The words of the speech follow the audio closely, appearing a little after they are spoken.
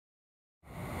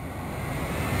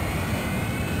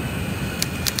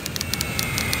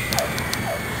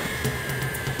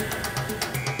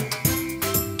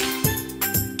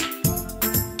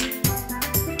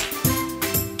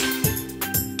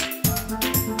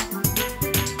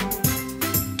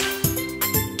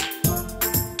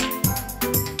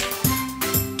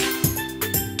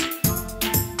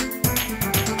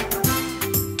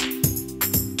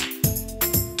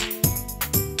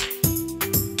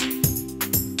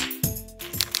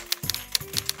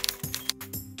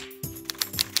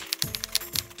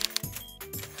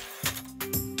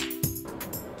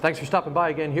Thanks for stopping by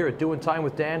again here at Doing Time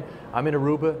with Dan. I'm in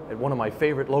Aruba at one of my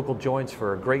favorite local joints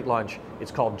for a great lunch. It's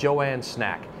called JoAnn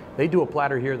Snack. They do a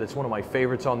platter here that's one of my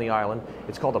favorites on the island.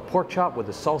 It's called a pork chop with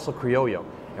a salsa criollo.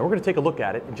 And we're going to take a look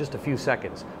at it in just a few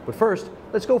seconds. But first,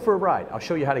 let's go for a ride. I'll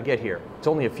show you how to get here. It's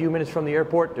only a few minutes from the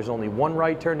airport. There's only one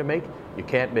right turn to make. You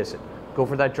can't miss it. Go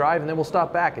for that drive and then we'll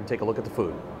stop back and take a look at the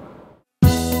food.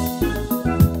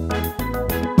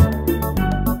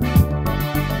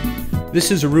 This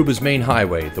is Aruba's main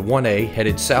highway, the 1A,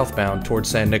 headed southbound towards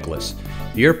San Nicolas.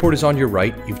 The airport is on your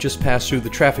right. You've just passed through the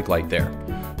traffic light there.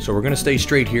 So we're going to stay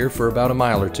straight here for about a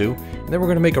mile or two, and then we're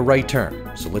going to make a right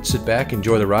turn. So let's sit back,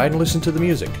 enjoy the ride, and listen to the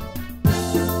music.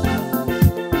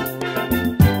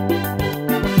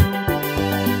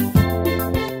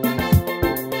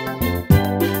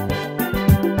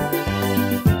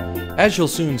 As you'll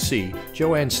soon see,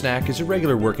 JoAnn Snack is a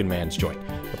regular working man's joint,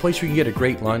 a place where you can get a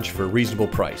great lunch for a reasonable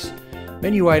price.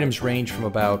 Menu items range from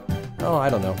about,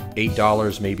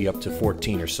 $8 maybe up to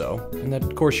 $14 or so, and then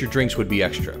of course your drinks would be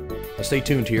extra. Now stay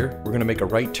tuned here, we're going to make a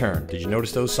right turn. Did you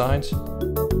notice those signs?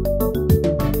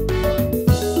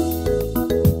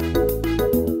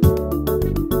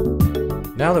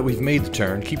 Now that we've made the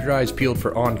turn, keep your eyes peeled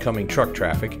for oncoming truck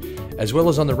traffic, as well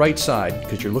as on the right side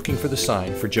because you're looking for the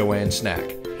sign for JoAnn Snack.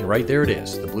 And right there it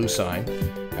is, the blue sign,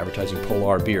 advertising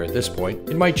Polar beer at this point.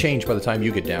 It might change by the time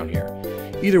you get down here.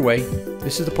 Either way,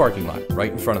 this is the parking lot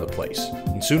right in front of the place,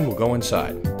 and soon we'll go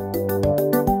inside.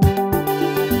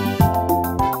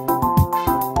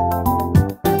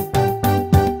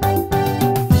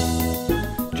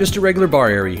 Just a regular bar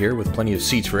area here with plenty of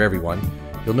seats for everyone.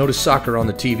 You'll notice soccer on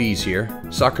the TVs here.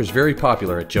 Soccer's very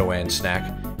popular at JoAnn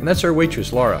Snack, and that's our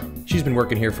waitress Laura. She's been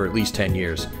working here for at least 10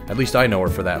 years. At least I know her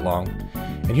for that long.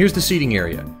 And here's the seating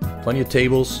area. Plenty of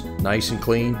tables, nice and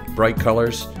clean, bright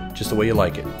colors, just the way you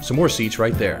like it. Some more seats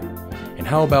right there. And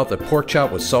how about the pork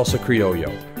chop with salsa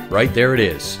criollo? Right there it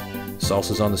is.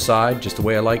 Salsa's on the side, just the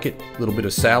way I like it. A little bit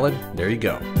of salad, there you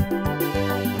go.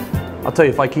 I'll tell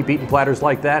you, if I keep eating platters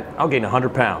like that, I'll gain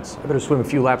 100 pounds. I better swim a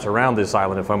few laps around this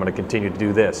island if I'm going to continue to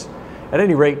do this. At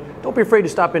any rate, don't be afraid to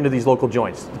stop into these local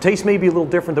joints. The taste may be a little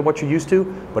different than what you're used to,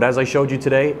 but as I showed you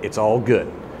today, it's all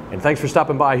good. And thanks for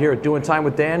stopping by here at Doing Time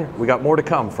with Dan. We got more to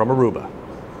come from Aruba.